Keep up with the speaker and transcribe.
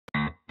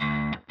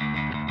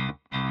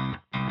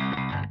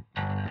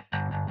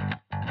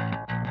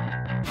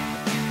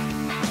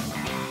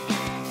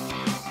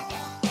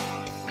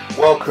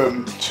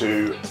Welcome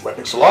to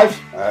Wetpixel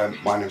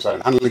Live. My name is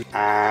Adam Hanlon,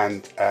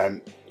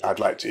 and I'd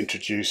like to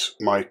introduce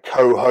my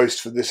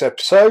co-host for this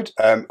episode.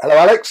 Hello,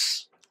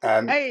 Alex.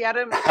 Hey,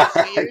 Adam. Good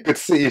to see you. Good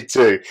to see you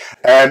too.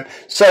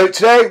 So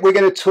today we're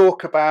going to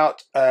talk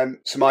about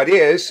some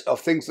ideas of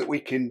things that we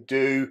can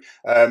do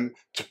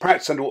to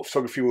practice underwater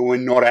photography when we're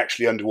not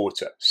actually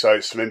underwater. So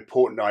some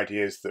important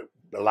ideas that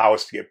allow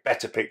us to get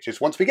better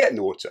pictures once we get in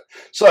the water.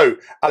 So,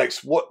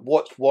 Alex, what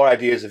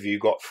ideas have you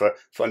got for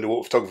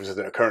underwater photographers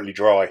that are currently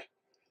dry?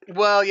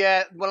 Well,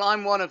 yeah. Well,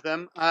 I'm one of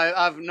them.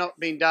 I've not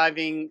been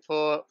diving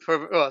for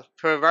a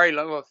very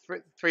long,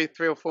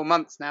 three or 4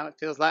 months now. It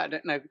feels like, I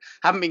don't know.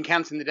 Haven't been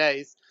counting the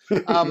days.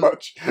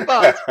 Much.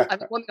 But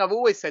one thing I've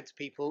always said to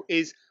people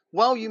is,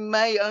 while you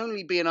may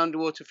only be an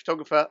underwater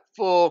photographer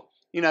for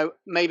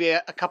maybe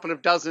a couple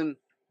of dozen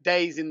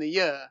days in the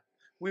year,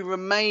 we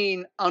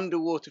remain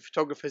underwater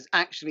photographers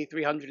actually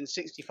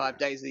 365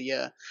 days a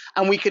year.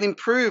 And we can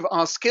improve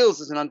our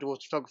skills as an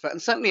underwater photographer,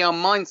 and certainly our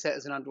mindset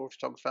as an underwater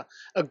photographer,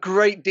 a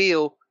great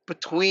deal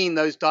between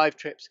those dive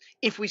trips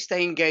if we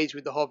stay engaged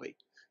with the hobby.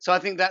 So I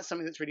think that's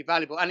something that's really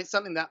valuable. And it's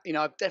something that,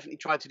 I've definitely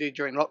tried to do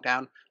during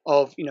lockdown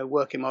of,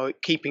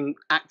 keeping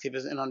active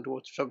as an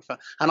underwater photographer.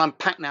 And I'm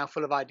packed now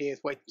full of ideas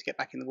waiting to get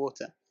back in the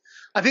water.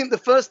 I think the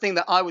first thing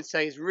that I would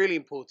say is really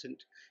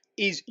important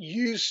is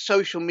use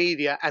social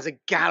media as a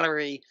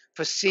gallery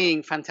for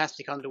seeing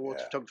fantastic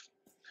underwater photography.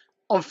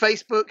 On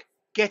Facebook,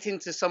 get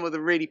into some of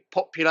the really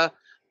popular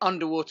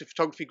underwater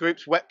photography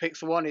groups.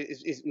 Wetpixel one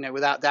is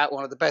without doubt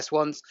one of the best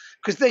ones,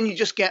 because then you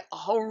just get a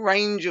whole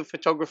range of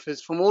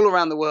photographers from all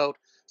around the world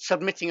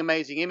submitting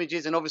amazing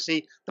images, and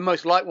obviously the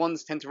most liked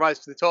ones tend to rise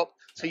to the top,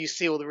 so you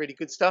see all the really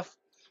good stuff.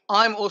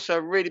 I'm also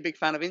a really big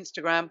fan of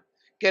Instagram.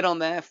 Get on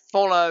there,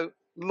 follow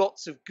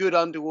lots of good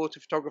underwater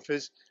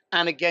photographers,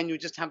 and again, you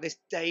just have this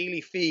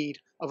daily feed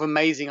of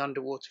amazing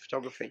underwater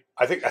photography.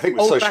 I think with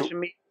social.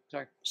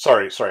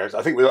 Sorry.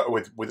 I think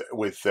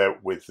with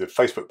the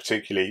Facebook,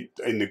 particularly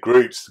in the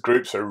groups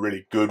are a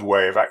really good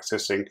way of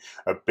accessing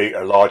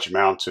a large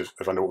amount of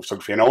underwater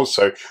photography, and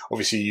also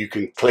obviously you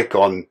can click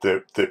on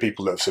the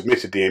people that have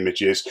submitted the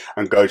images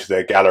and go to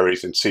their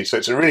galleries and see. So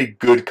it's a really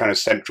good kind of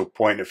central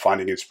point of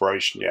finding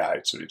inspiration. Yeah,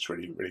 it's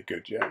really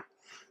good. Yeah.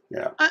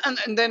 Yeah.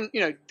 And then,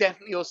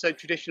 definitely also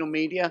traditional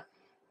media.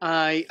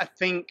 I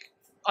think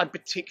I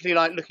particularly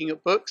like looking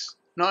at books,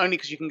 not only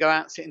because you can go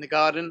out, sit in the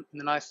garden in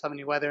the nice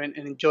sunny weather and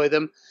enjoy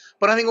them,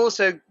 but I think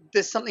also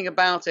there's something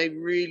about a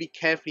really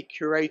carefully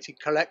curated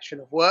collection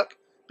of work,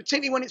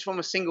 particularly when it's from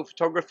a single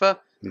photographer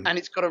and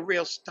it's got a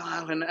real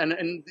style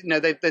and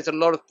there's a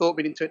lot of thought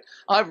been into it.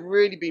 I've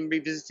really been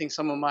revisiting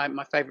some of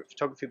my favorite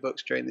photography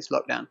books during this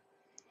lockdown.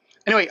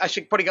 Anyway, I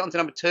should probably get on to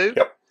number 2.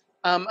 Yep.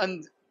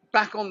 And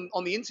back on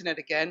the internet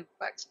again,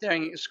 back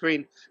staring at your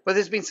screen. But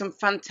there's been some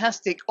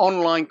fantastic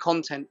online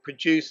content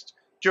produced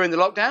during the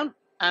lockdown,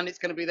 and it's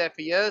going to be there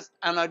for years.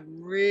 And I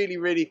really,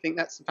 really think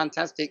that's a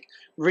fantastic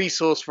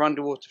resource for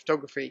underwater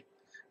photography.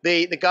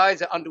 The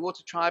guys at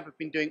Underwater Tribe have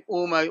been doing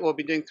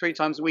been doing 3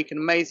 times a week an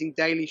amazing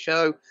daily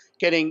show,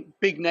 getting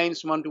big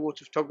names from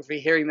underwater photography,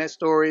 hearing their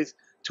stories,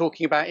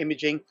 talking about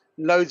imaging.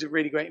 Loads of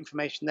really great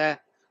information there.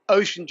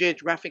 Ocean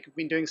Geographic have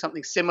been doing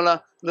something similar,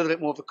 a little bit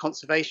more of a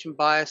conservation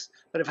bias,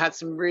 but have had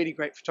some really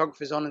great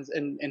photographers on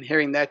and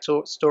hearing their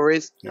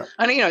stories. Yeah.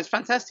 And, it's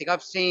fantastic.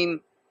 I've seen,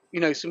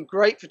 some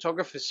great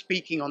photographers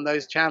speaking on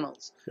those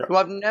channels who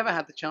I've never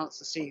had the chance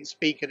to see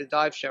speak at a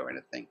dive show or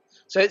anything.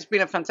 So it's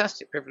been a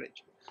fantastic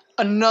privilege.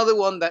 Another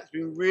one that's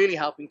been really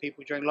helping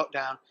people during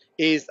lockdown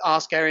is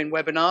Ask Erin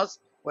webinars,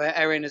 where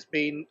Erin has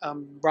been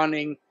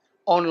running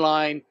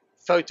online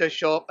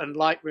Photoshop and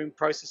Lightroom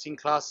processing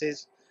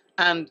classes.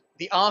 And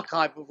the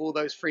archive of all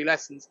those free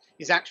lessons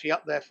is actually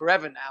up there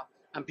forever now,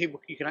 and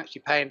you can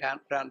actually pay and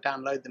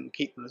download them and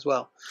keep them as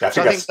well. Yeah, I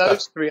think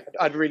those 3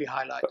 I'd really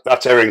highlight.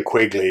 That's Erin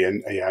Quigley,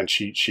 and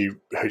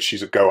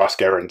she's a Go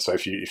Ask Erin. So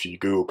if you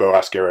Google Go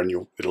Ask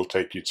Erin, it'll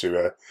take you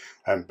to.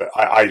 But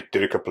I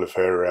did a couple of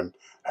her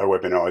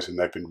webinars, and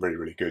they've been really,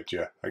 really good.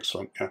 Yeah,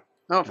 excellent. Yeah.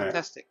 Oh,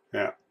 fantastic.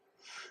 Yeah.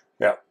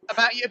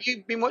 About you, have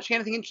you been watching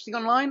anything interesting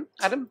online,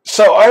 Adam?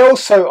 So I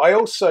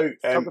also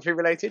photography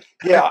related.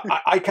 Yeah,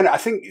 I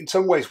think in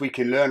some ways we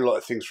can learn a lot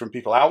of things from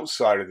people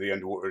outside of the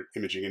underwater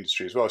imaging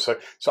industry as well. So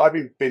I've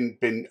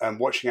been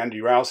watching Andy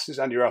Rouse.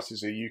 Andy Rouse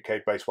is a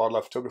UK-based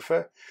wildlife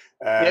photographer.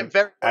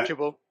 Very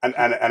watchable, and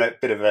a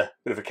bit of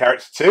a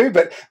character too.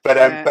 But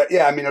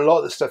yeah, I mean, a lot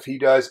of the stuff he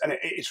does, and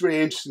it's really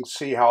interesting to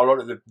see how a lot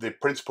of the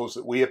principles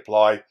that we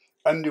apply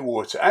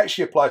underwater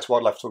actually apply to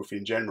wildlife photography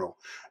in general,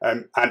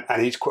 and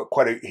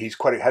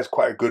has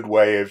quite a good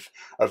way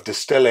of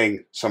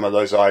distilling some of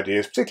those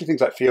ideas, particularly things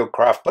like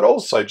fieldcraft, but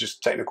also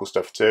just technical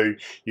stuff too,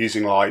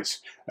 using lights.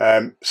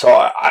 So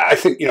I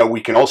think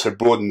we can also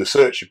broaden the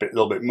search a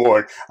little bit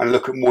more and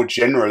look at more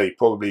generally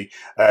probably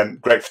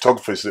great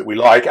photographers that we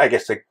like. I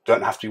guess they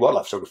don't have to be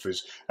wildlife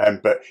photographers,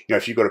 but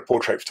if you've got a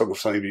portrait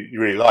photographer, something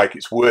you really like,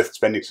 it's worth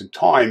spending some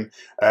time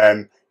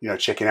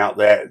checking out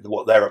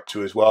what they're up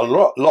to as well. And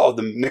a lot of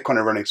them, Nikon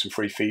are running some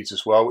free feeds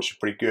as well, which are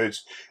pretty good.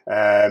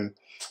 And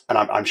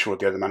I'm sure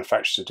the other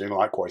manufacturers are doing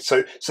likewise.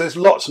 So there's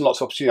lots and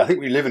lots of opportunity. I think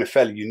we live in a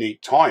fairly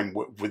unique time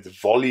with the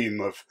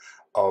volume of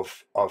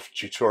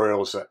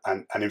tutorials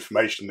and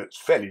information that's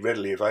fairly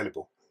readily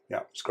available.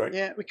 Yeah, it's great.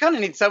 Yeah, we kind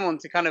of need someone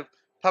to kind of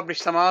publish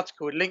some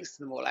article with links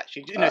to them all.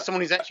 Actually,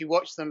 someone who's actually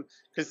watched them,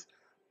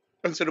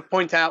 and sort of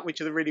point out which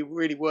are the really,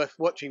 really worth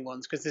watching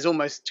ones, because there's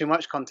almost too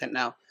much content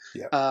now.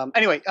 Yeah.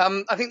 Anyway,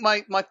 I think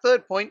my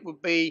third point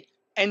would be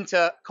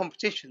enter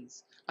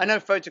competitions. I know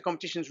photo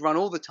competitions run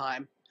all the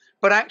time,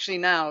 but actually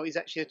now is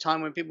actually a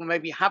time when people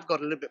maybe have got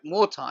a little bit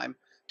more time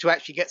to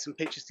actually get some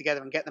pictures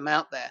together and get them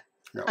out there.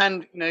 Yeah.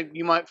 And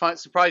you might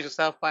surprise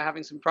yourself by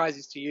having some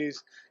prizes to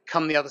use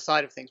come the other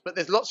side of things. But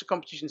there's lots of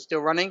competitions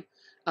still running.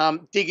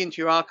 Dig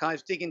into your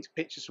archives, dig into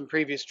pictures from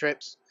previous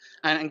trips,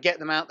 and get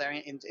them out there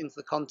into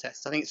the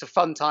contest. I think it's a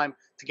fun time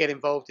to get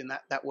involved in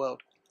that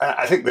world.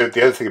 I think the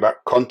other thing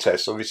about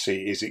contests,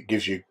 obviously, is it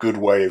gives you a good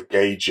way of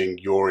gauging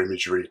your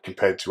imagery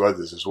compared to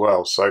others as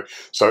well. So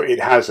it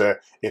has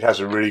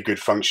a really good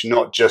function,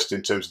 not just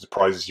in terms of the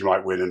prizes you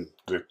might win and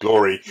the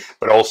glory,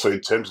 but also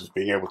in terms of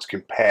being able to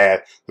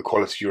compare the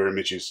quality of your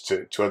images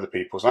to other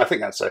people's. And I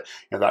think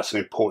that's an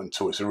important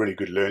tool. It's a really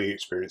good learning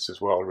experience as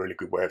well. A really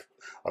good way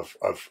of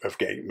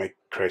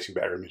creating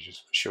better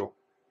images for sure.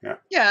 Yeah.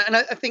 Yeah, and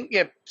I think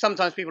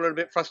sometimes people are a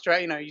bit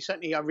frustrated.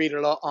 I read a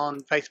lot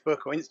on Facebook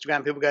or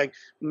Instagram, people going,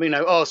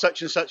 oh,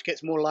 such and such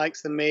gets more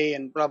likes than me,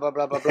 and blah blah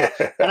blah blah blah.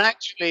 And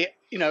actually,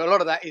 a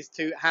lot of that is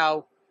to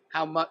how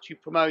much you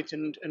promote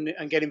and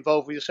get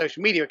involved with your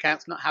social media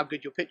accounts, not how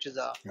good your pictures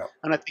are. Yeah.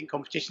 And I think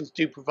competitions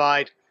do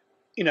provide,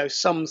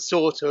 some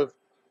sort of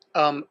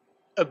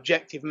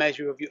objective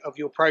measure of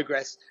your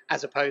progress,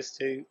 as opposed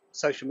to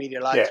social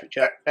media likes, which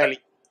are fairly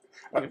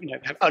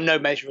are no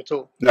measure at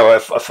all. No, a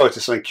photo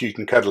something cute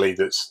and cuddly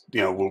that's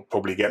will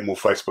probably get more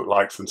Facebook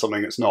likes than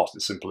something that's not.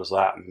 As simple as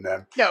that. And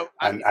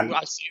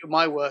what I see in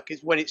my work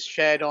is when it's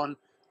shared on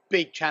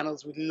big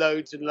channels with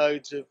loads and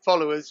loads of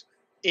followers,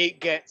 it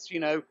gets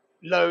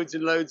loads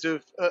and loads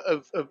of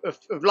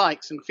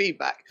likes and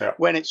feedback. Yeah.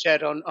 When it's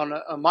shared on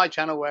my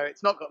channel where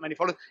it's not got many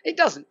followers, it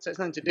doesn't. So it's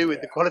nothing to do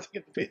with the quality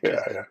of the pictures.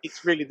 Yeah.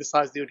 It's really the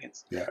size of the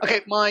audience. Yeah.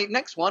 Okay, my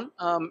next one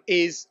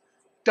is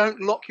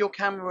don't lock your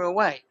camera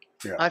away.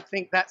 Yeah. I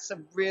think that's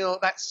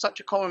such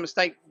a common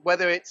mistake,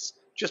 whether it's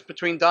just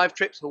between dive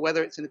trips or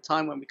whether it's in a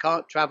time when we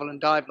can't travel and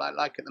dive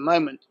like at the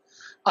moment.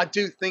 I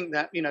do think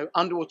that,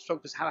 underwater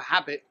photographers have a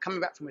habit,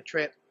 coming back from a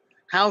trip,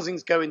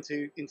 housings go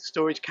into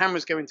storage,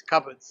 cameras go into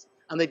cupboards,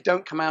 and they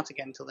don't come out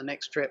again until the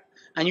next trip.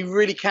 And you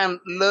really can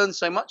learn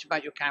so much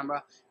about your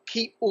camera,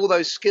 keep all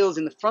those skills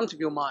in the front of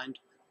your mind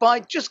by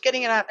just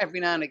getting it out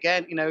every now and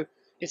again.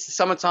 It's the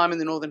summertime in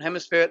the Northern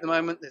Hemisphere at the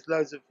moment. There's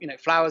loads of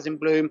flowers in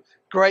bloom.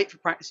 Great for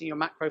practicing your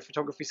macro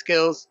photography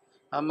skills.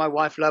 My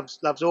wife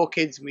loves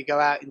orchids, and we go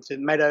out into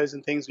meadows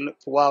and things and look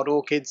for wild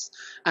orchids.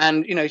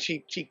 And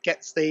she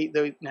gets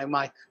the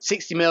my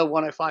 60mm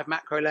 105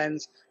 macro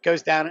lens,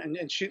 goes down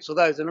and shoots all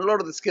those. And a lot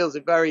of the skills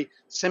are very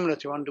similar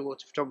to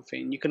underwater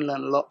photography, and you can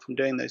learn a lot from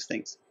doing those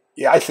things.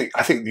 Yeah, I think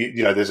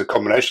there's a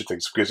combination of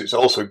things, because it's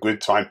also a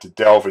good time to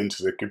delve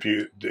into the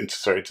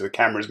to the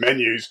camera's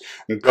menus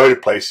and go to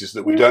places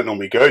that we don't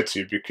normally go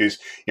to, because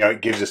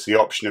it gives us the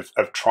option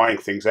of trying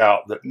things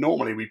out that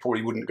normally we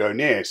probably wouldn't go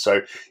near.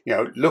 So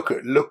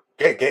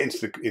get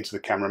into the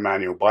camera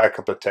manual, buy a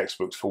couple of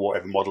textbooks for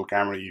whatever model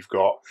camera you've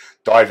got,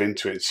 dive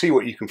into it and see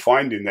what you can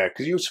find in there,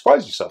 because you'll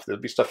surprise yourself.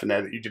 There'll be stuff in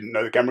there that you didn't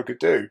know the camera could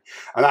do,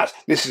 and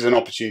this is an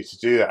opportunity to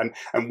do that.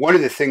 And one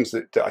of the things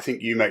that I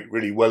think you make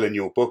really well in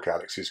your book,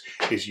 Alex, is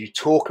you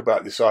talk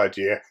about this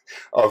idea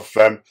of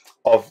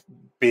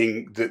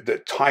being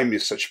that time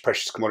is such a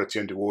precious commodity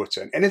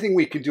underwater, and anything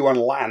we can do on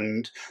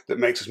land that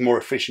makes us more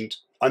efficient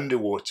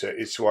underwater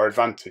is to our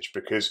advantage,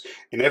 because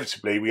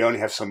inevitably we only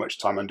have so much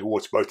time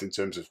underwater, both in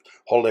terms of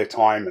holiday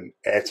time and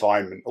air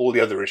time and all the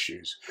other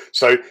issues.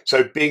 So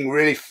being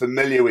really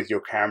familiar with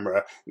your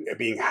camera,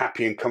 being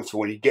happy and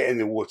comfortable when you get in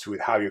the water with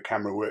how your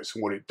camera works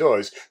and what it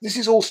does, this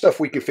is all stuff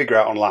we can figure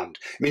out on land.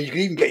 I mean, you can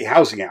even get your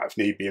housing out if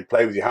need be and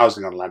play with your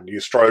housing on land,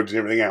 your strobes and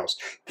everything else.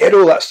 Get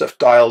all that stuff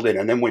dialed in,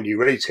 and then when you're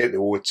ready to hit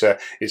the water,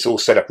 it's all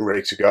set up and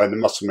ready to go, and the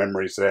muscle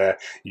memory is there.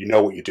 You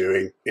know what you're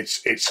doing.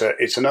 It's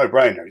a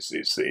no-brainer.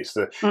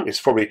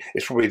 It's probably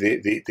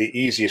the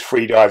easiest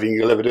free diving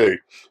you'll ever do.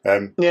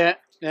 Yeah.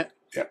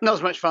 Not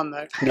as much fun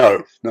though.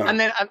 No. And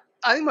then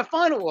I think my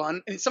final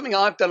one, and it's something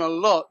I've done a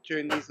lot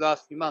during these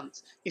last few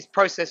months, is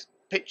process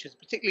pictures,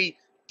 particularly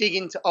dig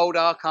into old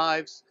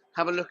archives,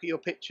 have a look at your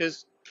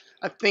pictures.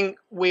 I think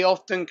we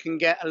often can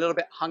get a little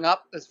bit hung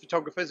up as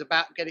photographers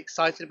get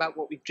excited about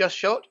what we've just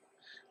shot.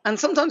 And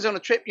sometimes on a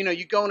trip,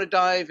 you go on a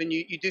dive and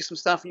you do some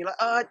stuff and you're like,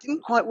 oh, it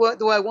didn't quite work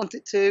the way I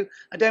wanted to.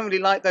 I don't really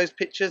like those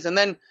pictures. And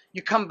then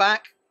you come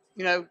back,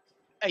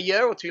 a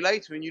year or two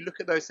later, and you look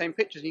at those same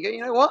pictures and you go,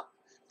 you know what?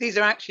 These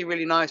are actually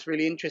really nice,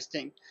 really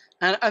interesting.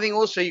 And I think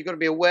also you've got to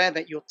be aware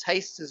that your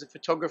tastes as a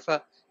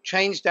photographer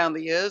change down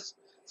the years.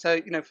 So,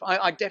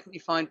 I definitely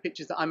find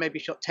pictures that I maybe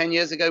shot 10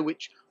 years ago,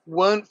 which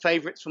weren't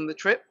favorites from the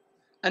trip.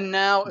 And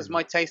now, as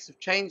my tastes have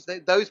changed,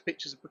 those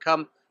pictures have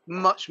become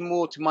much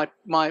more to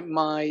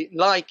my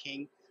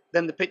liking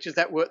than the pictures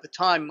that were at the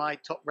time my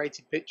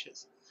top-rated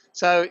pictures.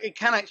 So it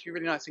can actually be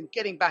really nice. And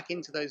getting back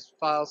into those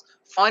files,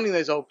 finding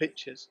those old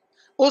pictures.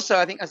 Also,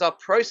 I think as our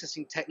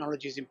processing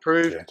technologies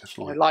improve,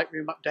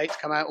 Lightroom updates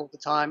come out all the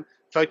time,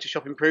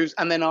 Photoshop improves,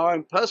 and then our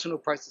own personal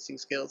processing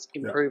skills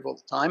improve all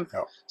the time.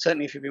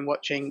 Certainly, if you've been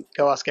watching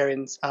Go Ask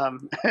Erin's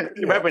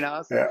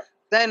webinars,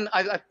 then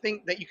I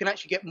think that you can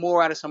actually get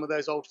more out of some of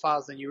those old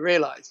files than you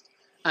realized.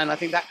 And I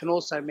think that can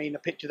also mean a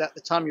picture that at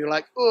the time you're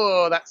like,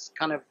 oh, that's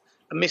kind of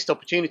a missed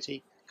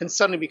opportunity, can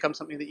suddenly become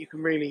something that you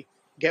can really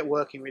get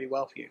working really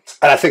well for you.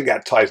 And I think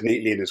that ties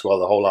neatly in as well,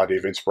 the whole idea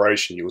of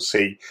inspiration. You'll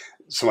see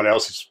someone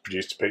else has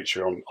produced a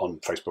picture on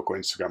Facebook or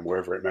Instagram,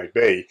 wherever it may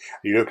be,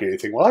 and you look at it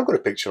and think, well, I've got a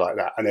picture like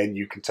that, and then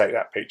you can take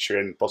that picture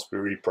and possibly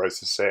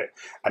reprocess it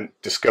and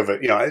discover,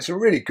 it's a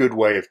really good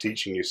way of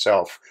teaching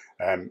yourself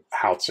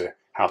how to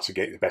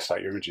get the best out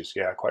of your images.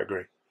 Yeah, I quite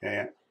agree.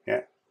 Yeah.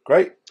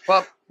 Great.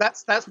 Well,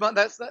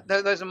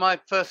 those are my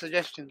first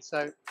suggestions.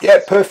 So yeah,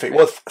 perfect.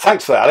 Well,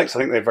 thanks for that, Alex. I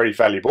think they're very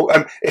valuable.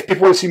 If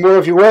people want to see more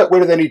of your work, where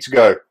do they need to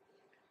go?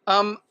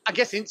 I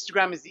guess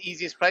Instagram is the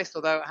easiest place,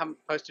 although I haven't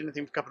posted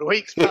anything for a couple of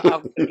weeks, but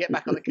I'm going to get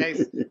back on the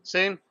case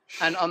soon.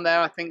 And on there,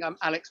 I think I'm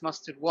Alex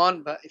Mustard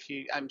 1, but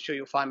I'm sure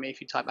you'll find me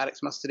if you type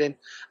Alex Mustard in.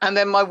 And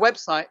then my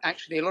website,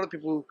 actually, a lot of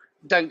people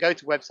don't go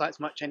to websites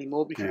much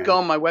anymore, but if you go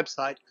on my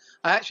website,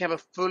 I actually have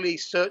a fully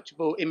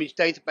searchable image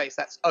database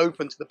that's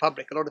open to the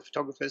public. A lot of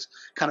photographers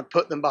kind of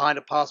put them behind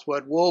a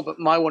password wall, but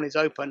my one is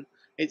open.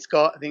 It's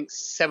got, I think,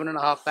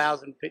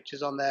 7,500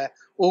 pictures on there,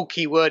 all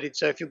keyworded.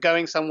 So if you're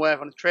going somewhere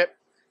on a trip,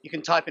 you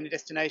can type in a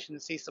destination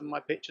and see some of my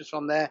pictures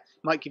from there.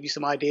 It might give you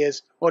some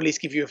ideas, or at least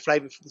give you a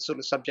flavour for the sort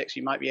of subjects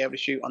you might be able to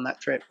shoot on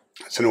that trip.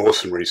 It's an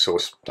awesome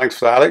resource. Thanks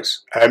for that,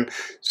 Alex.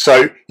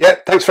 So yeah,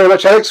 thanks very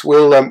much, Alex.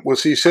 We'll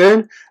see you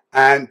soon.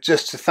 And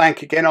just to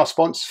thank again our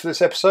sponsors for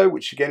this episode,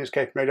 which again is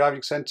Cape May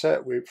Diving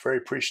Centre. We're very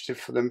appreciative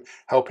for them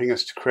helping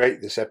us to create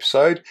this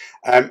episode.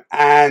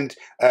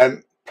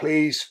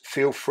 Please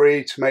feel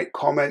free to make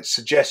comments,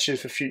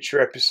 suggestions for future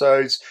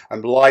episodes,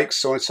 and likes,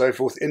 so on and so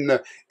forth in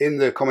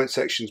the comment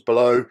sections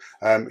below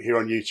here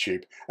on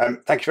YouTube.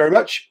 Thank you very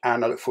much,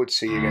 and I look forward to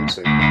seeing you again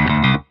soon.